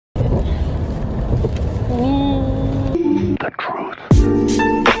the truth.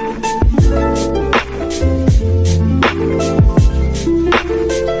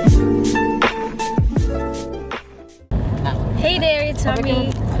 Hey there, it's Sammi.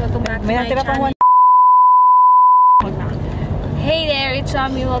 Welcome back to my channel. Hey there, it's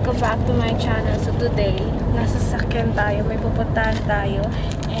Sammi. Welcome back to my channel. So today, nasa sasakyan tayo. May pupuntahan tayo.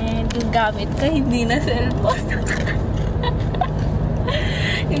 And yung gamit ko, hindi na cellphone.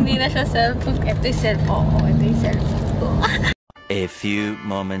 Hindi na siya cellphone. Ito yung cellphone ko. Ito yung cellphone ko. A few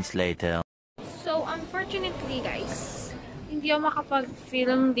moments later. So, unfortunately guys, hindi ako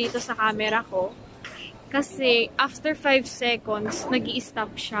makapag-film dito sa camera ko. Kasi, after 5 seconds,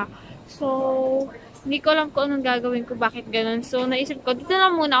 nag-i-stop siya. So, hindi ko alam kung anong gagawin ko, bakit ganun. So, naisip ko, dito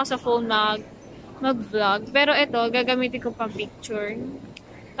na muna ako sa phone mag-vlog. Pero ito, gagamitin ko pang picture.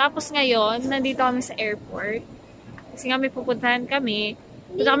 Tapos ngayon, nandito kami sa airport. Kasi nga may pupuntahan kami.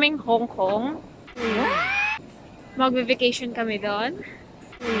 Punta kaming Hong Kong. Magbe-vacation kami doon.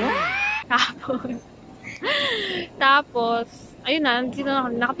 Tapos, ayun na,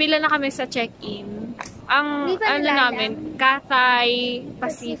 nakapila na kami sa check-in. Ang ano namin, Cathay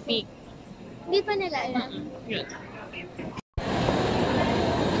Pacific. Hindi pa nila alam.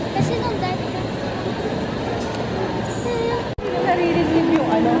 Kasi nung dati na nare-review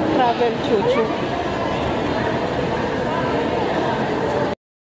yung travel chuchu.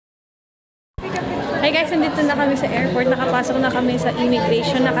 Hi guys, nandito na kami sa airport. Nakapasok na kami sa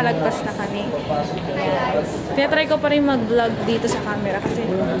immigration. Nakalagpas na kami. Tinatry ko pa rin mag-vlog dito sa camera kasi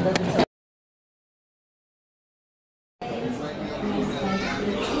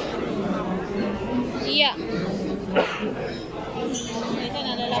yeah.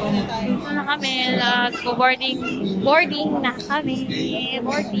 Ito na kami. Boarding na kami.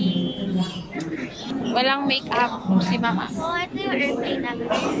 Boarding. Walang make-up si mama. oh, ito yung airplane namin.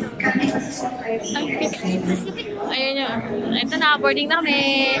 Ayun yun. Ito na, boarding na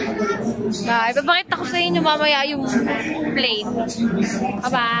kami. Bye. Babakita ko sa inyo mamaya yung plane.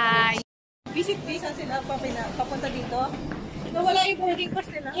 Bye-bye. Visit visa sila papunta dito. Nawala yung boarding pass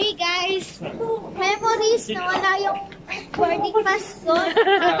nila. Hey guys! Memories! Nawala yung boarding pass ko.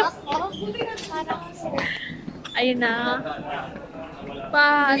 Ayun na.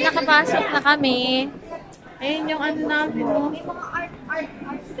 Nakapasok na kami. Ayun yung ano namin. May mga art.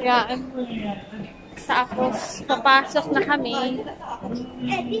 Yeah. Tapos, papasok na kami.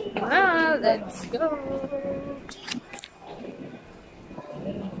 Ah, let's go.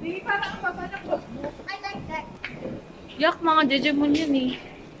 I like that. Yak, mga Jejemon yun eh.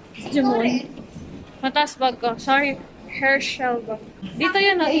 Jejemon. Mataas bag ko. Sorry. Herschel bag. Dito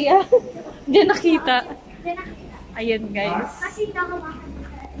yun o, iya. Diyan nakita. Ayun guys. Kasi nakawakan.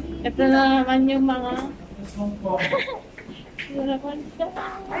 Ito na naman yung mga ito naman siya.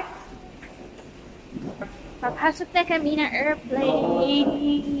 Papasok na kami ng airplane.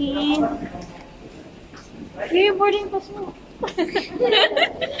 Yung boarding pass mo.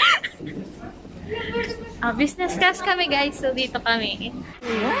 Business class kami guys. So dito kami.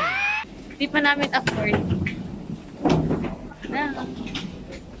 Hindi pa namin afford.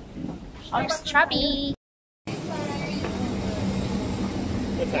 I'm chubby.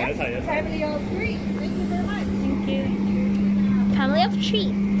 Family of 3. Thank you very much. Thank you. Family of 3.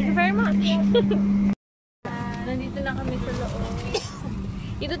 Thank you very much. Nandito na kami sa loob.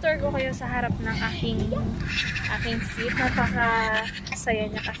 Itutour ko kayo sa harap ng aking seat. Napaka-saya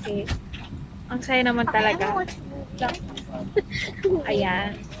niya kasi. Ang saya naman talaga.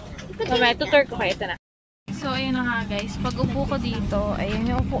 Ayan. Mamaya, tutour ko kayo. Ito na. So, ayun na nga guys. Pag upo ko dito, ayan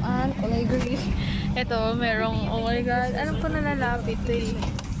yung upuan. Kulay green. Ito, merong, oh my god. Alam ko na lalapit eh.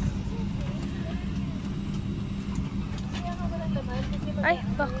 Ay,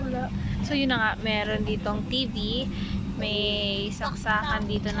 bakula. So, yun na nga. Meron ditong TV. May saksakan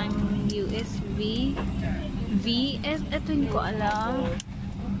dito ng USB. Ito hindi ko alam.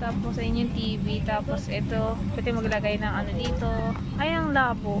 Tapos, ayun yung TV. Tapos, ito, pwede maglagay ng ano dito. Ay, ang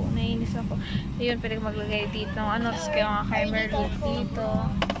labo. Nainis ako. Ayun, pwede maglagay dito. Tapos, kaya mga camera loop dito.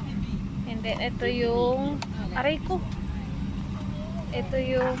 And then, ito yung aray ko. Ito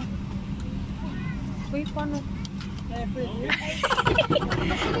yung uy, paano?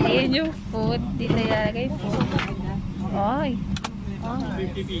 Ayan yung food. Dito nilagay food. Ay.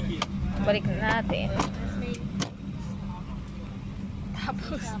 Balik na natin.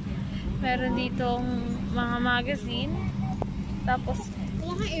 Tapos, meron ditong mga magazine. Tapos,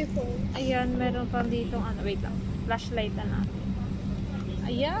 Wala kang earphone. ayan, meron pa ditong ano, wait lang. Flashlight na natin.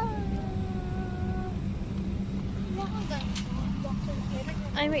 Ayan. Wala kang ganito.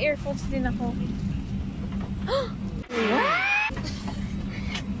 Ay, may earphones din ako.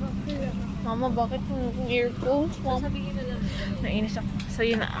 Mama, bakit yung earphones? Mama, sabihin na lang. Nainis ako. So,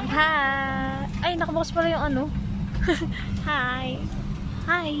 yun na. Hi! Ay, nakabukas pala yung ano. Hi!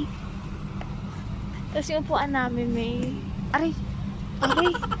 Hi! Tapos yung upuan namin may... Aray!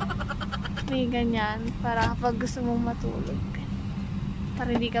 Aray! May ganyan. Para kapag gusto mong matulog.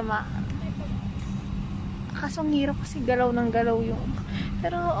 Para hindi ka kaso ang hirap kasi galaw ng galaw yung...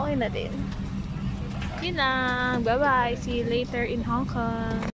 Pero okay na din. Yun na. Bye-bye. See you later in Hong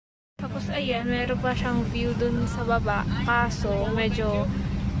Kong. Tapos ayan, meron pa siyang view dun sa baba. Kaso, medyo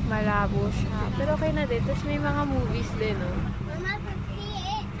malabo siya. Pero okay na din. Tapos may mga movies din, no?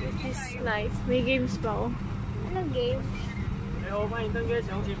 Which is nice. May games pa, oh. Anong game?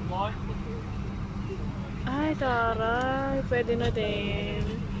 Ay, taray. Pwede na din.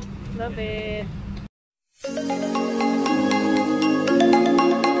 Love it.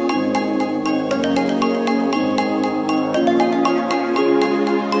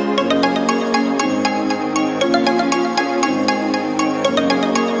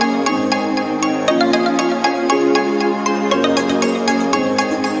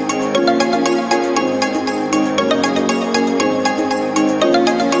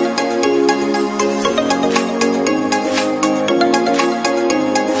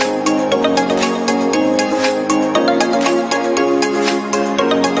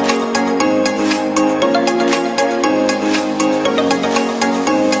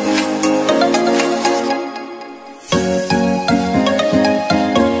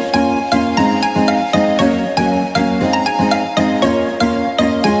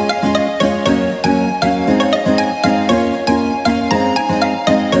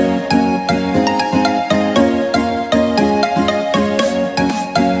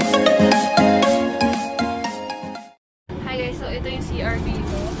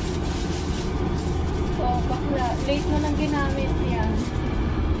 Late mo nang ginamit yan.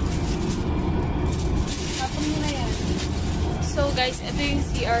 Tapon mo na yan. So guys, ito yung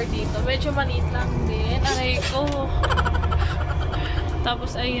CR dito. Medyo maliit lang din. Aray ko.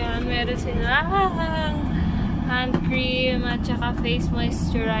 Tapos ayan, meron silang hand cream at saka face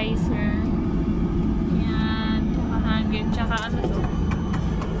moisturizer. Yan. Tsaka hand cream. Tsaka ano to?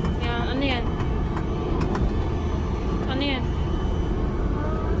 Yan. Ano yan? Ano yan?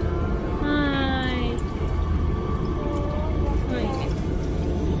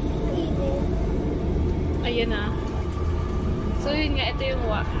 Ayan na. So, yun nga. Ito yung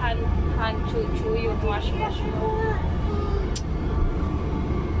hand chuchu, yung wash mo.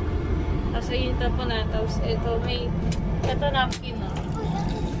 Tapos, ayun tapo na. Tapos, ito may, ito napkin, no?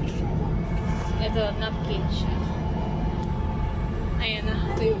 Ito, napkin siya. Ayan na.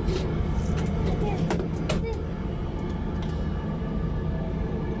 Ito yung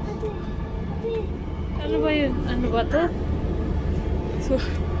ano ba yun? Ano ba to? So,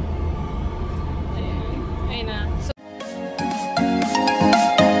 ayun na. So,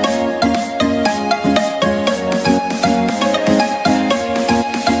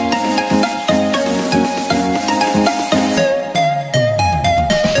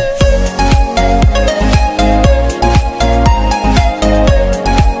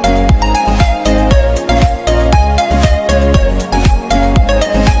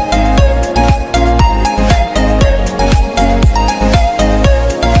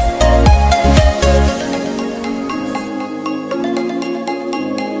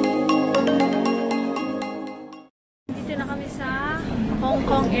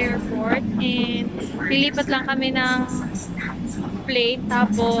 airport and lilipat lang kami ng plane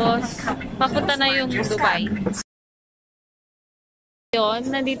tapos papunta na yung Dubai. Yun,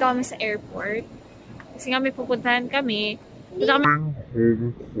 nandito kami sa airport kasi nga may pupuntahan kami.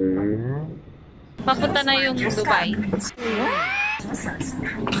 Papunta na yung Dubai.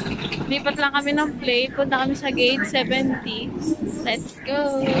 Lipat lang kami ng plane, punta kami sa gate 70. Let's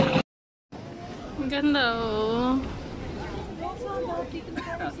go! Ang ganda oh.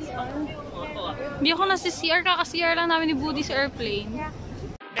 Hindi ako nasa CR, kaka-CR lang namin ni Buddy sa airplane.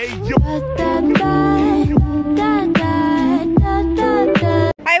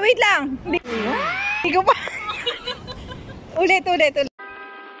 Ay, wait lang! Hindi ko pa. Ulit. Naka-board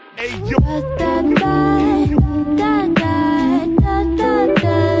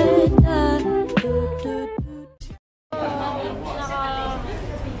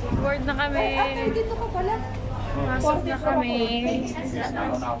na kami. Dito ka pala. Pasok na kami.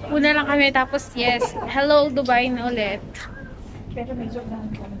 Una lang kami, tapos yes. Hello, Dubai na ulit.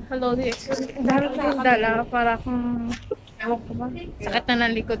 Hello, yes. Dahil ko yung dala para kung sakit na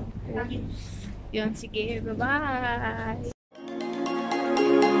ng likod ko. Yun, sige. Bye-bye!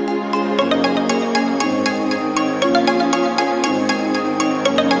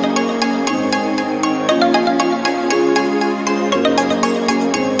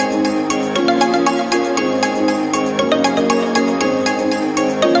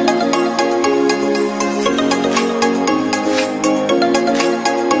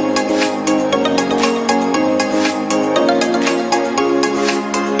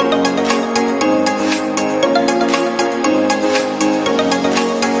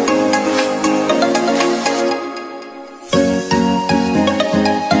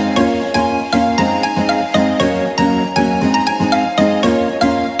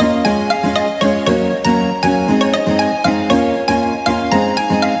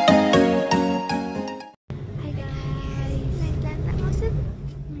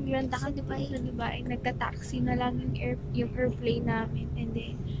 Yun, sa Dubai, nagta-taxi na lang yung airplane namin. And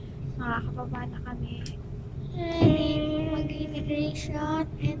then, makakababa na kami.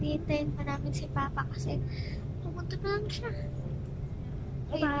 Mag-immigration. And hintayin pa namin si Papa kasi pumunta na lang siya.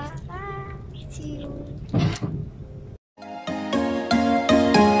 Bye. See you.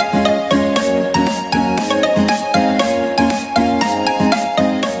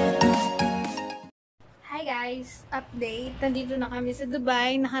 Hi guys! Update. Nandito na kami sa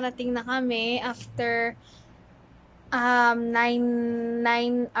Dubai. Nakarating na kami after 9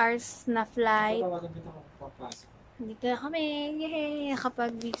 hours na flight. Nandito na kami. Yay!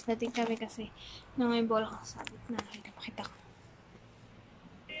 Nakapag-beach natin kami kasi may bola kang sabit na. Pakita ko.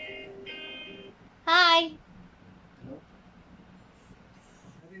 Hi!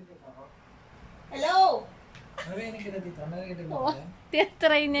 Hello! Narinig kita dito. Narinig kita Oo. dito.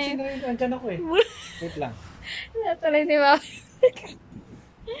 Tinatry niya Kasi yun. nandyan ako eh. Wait lang. Tinatry ni Mama.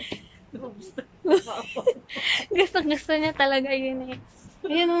 Gusto niya talaga yun eh.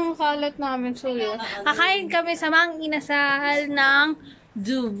 Yan ang kalat namin. So yun. Kakain kami sa Mang Inasal ng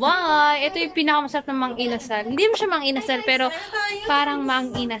Dubai. Ito yung pinakamasarap ng Mang Inasal. Hindi mo siya Mang Inasal pero parang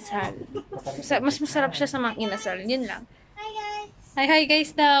Mang Inasal. Mas masarap siya sa Mang Inasal. Yun lang. Hi guys. Hi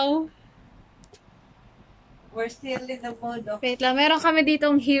guys daw. We're still in the mode of Wait lang. Meron kami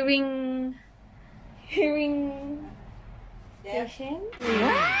ditong hearing session.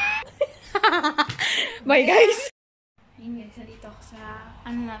 Bye guys! Ayun guys, dito ako sa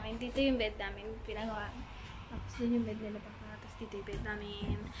namin. Dito yung bed namin pinagawa. Tapos yun yung bed nila pa. Tapos dito yung bed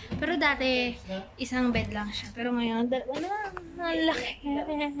namin. Pero dati, isang bed lang siya. Pero ngayon, ang laki.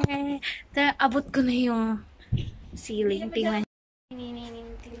 Abot ko na yung ceiling. Tingnan.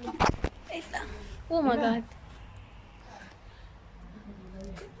 Wait lang. Oh my God.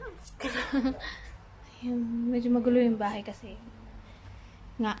 Ayun, medyo magulo yung bahay kasi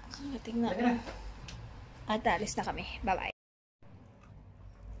nga, tingnan. At alis na kami. Bye-bye.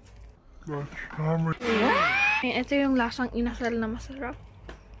 Ito yung lasang inasal na masarap.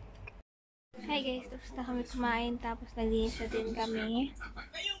 Hi guys, tapos na kami kumain. Tapos naglinis na din kami.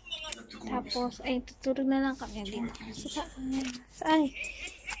 Tapos, ay, tutulog na lang kami dito. Saan?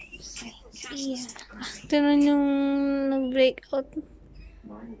 Ito na yung nag-breakout.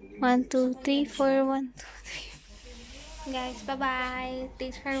 1, 2, 3, 4, 1, 2, 3. Guys, bye-bye.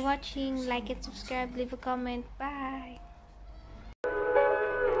 Thanks for watching. Like it, subscribe, leave a comment. Bye.